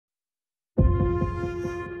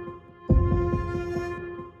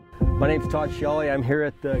My name's Todd Shelley. I'm here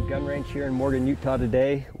at the gun range here in Morgan, Utah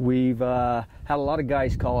today. We've had a lot of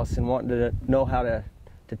guys call us and wanting to know how to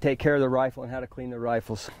take care of the rifle and how to clean their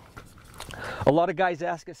rifles. A lot of guys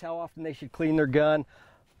ask us how often they should clean their gun.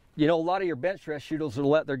 You know, a lot of your bench rest shooters will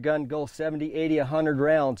let their gun go 70, 80, 100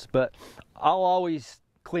 rounds, but I'll always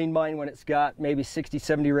clean mine when it's got maybe 60,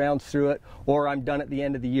 70 rounds through it, or I'm done at the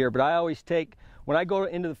end of the year. But I always take, when I go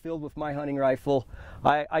into the field with my hunting rifle,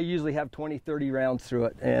 I usually have 20, 30 rounds through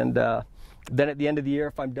it. And then at the end of the year,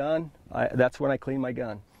 if I'm done, that's when I clean my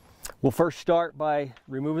gun. We'll first start by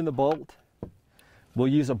removing the bolt. We'll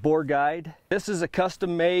use a bore guide. This is a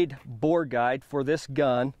custom-made bore guide for this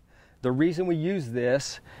gun. The reason we use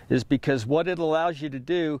this is because what it allows you to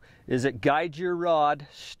do is it guides your rod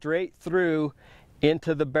straight through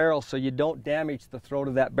into the barrel so you don't damage the throat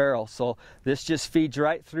of that barrel. So this just feeds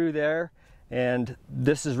right through there, and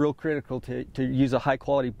this is real critical to use a high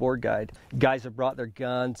quality bore guide. Guys have brought their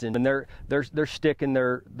guns and they're sticking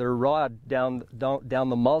their rod down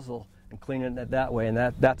the muzzle and cleaning it that way, and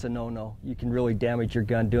that's a no-no. You can really damage your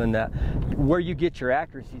gun doing that. Where you get your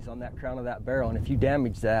accuracies on that crown of that barrel, and if you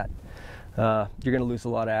damage that, you're going to lose a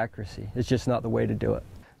lot of accuracy. It's just not the way to do it.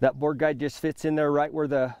 That bore guide just fits in there right where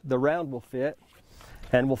the round will fit.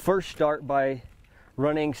 And we'll first start by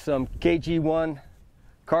running some KG1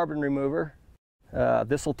 carbon remover.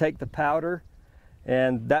 This will take the powder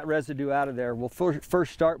and that residue out of there. We'll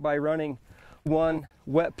first start by running one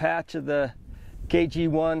wet patch of the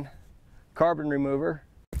KG1 carbon remover.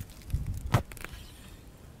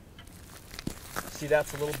 See,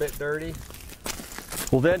 that's a little bit dirty.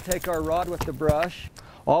 We'll then take our rod with the brush.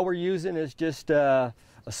 All we're using is just a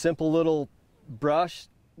simple little brush,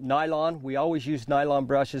 nylon. We always use nylon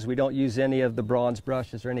brushes. We don't use any of the bronze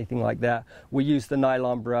brushes or anything like that. We use the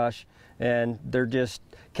nylon brush, and they're just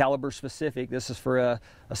caliber specific. This is for a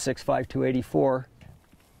 6.5 284.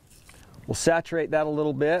 We'll saturate that a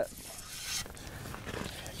little bit,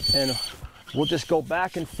 and we'll just go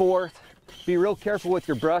back and forth. Be real careful with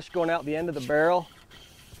your brush going out the end of the barrel.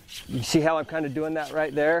 You see how I'm kind of doing that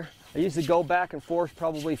right there? I usually go back and forth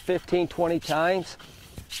probably 15, 20 times.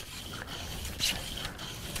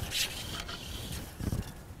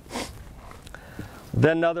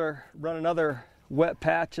 Then run another wet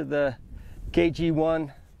patch of the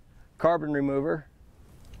KG1 carbon remover.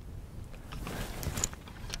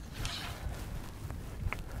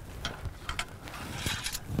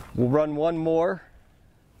 We'll run one more.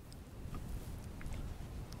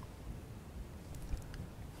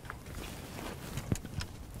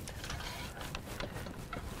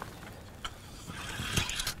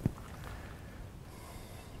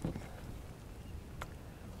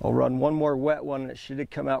 I'll run one more wet one, and it should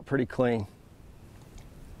come out pretty clean.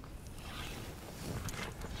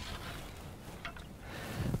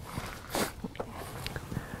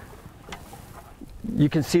 You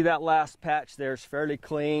can see that last patch there is fairly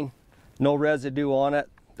clean, no residue on it.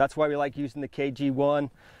 That's why we like using the KG1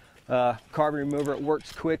 carbon remover. It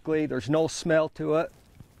works quickly, there's no smell to it,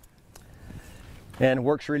 and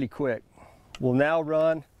works really quick. We'll now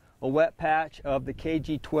run a wet patch of the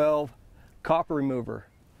KG12 copper remover.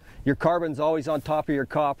 Your carbon's always on top of your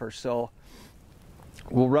copper, so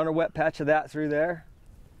we'll run a wet patch of that through there.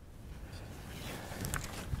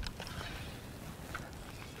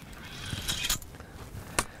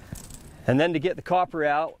 And then to get the copper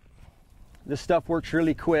out, this stuff works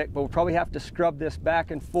really quick, but we'll probably have to scrub this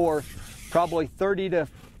back and forth probably 30 to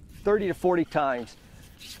 40 times.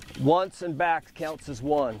 Once and back counts as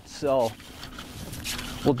one, so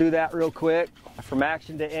we'll do that real quick from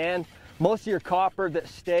action to end. Most of your copper that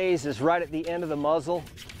stays is right at the end of the muzzle,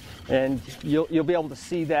 and you'll be able to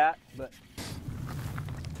see that. But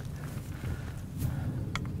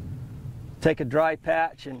take a dry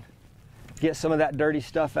patch and get some of that dirty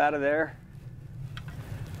stuff out of there.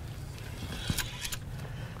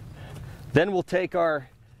 Then we'll take the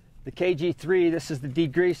KG3, this is the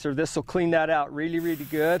degreaser. This will clean that out really, really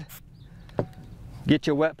good. Get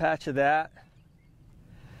you a wet patch of that.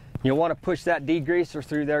 You'll want to push that degreaser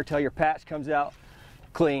through there till your patch comes out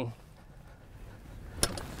clean.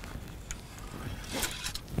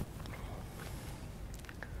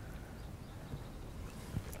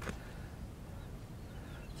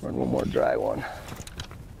 Run one more dry one.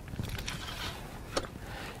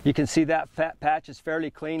 You can see that patch is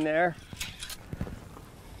fairly clean there.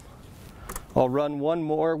 I'll run one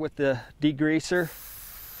more with the degreaser.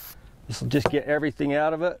 This will just get everything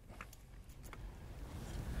out of it.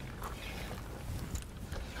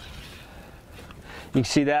 You can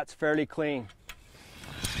see that's fairly clean.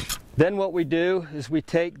 Then what we do is we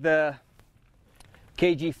take the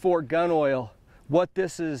KG4 gun oil. What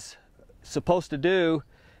this is supposed to do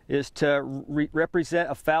is to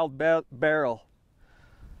represent a fouled barrel.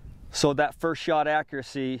 So that first shot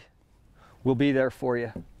accuracy will be there for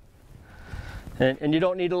you. And you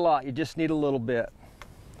don't need a lot, you just need a little bit.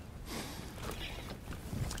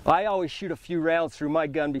 I always shoot a few rounds through my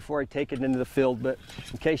gun before I take it into the field, but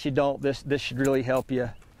in case you don't, this should really help you.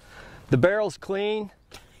 The barrel's clean.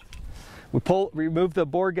 We remove the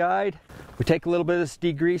bore guide. We take a little bit of this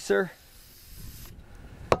degreaser,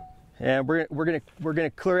 and we're gonna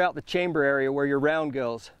clear out the chamber area where your round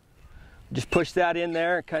goes. Just push that in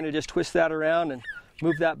there and kind of just twist that around and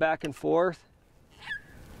move that back and forth.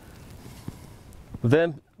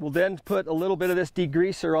 We'll then put a little bit of this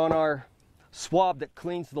degreaser on our swab that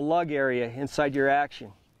cleans the lug area inside your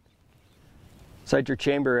action, inside your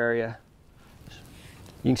chamber area.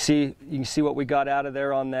 You can see what we got out of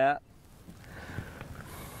there on that.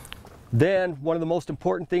 Then one of the most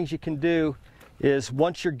important things you can do is,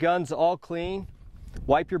 once your gun's all clean,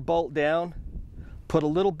 wipe your bolt down, put a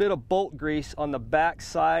little bit of bolt grease on the back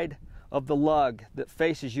side of the lug that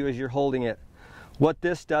faces you as you're holding it. What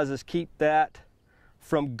this does is keep that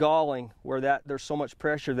from galling where there's so much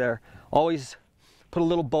pressure there. Always put a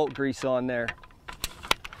little bolt grease on there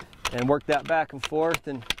and work that back and forth,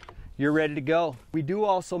 and you're ready to go. We do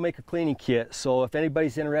also make a cleaning kit, so if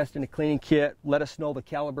anybody's interested in a cleaning kit, let us know the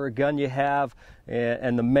caliber of gun you have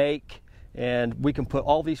and the make, and we can put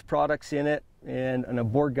all these products in it and a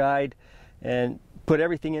bore guide and put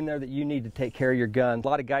everything in there that you need to take care of your gun. A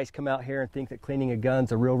lot of guys come out here and think that cleaning a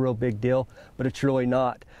gun's a real big deal, but it's really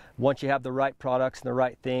not. Once you have the right products and the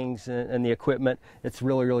right things and the equipment, it's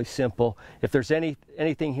really simple. If there's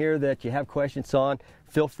anything here that you have questions on,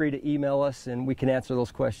 feel free to email us and we can answer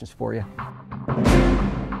those questions for you.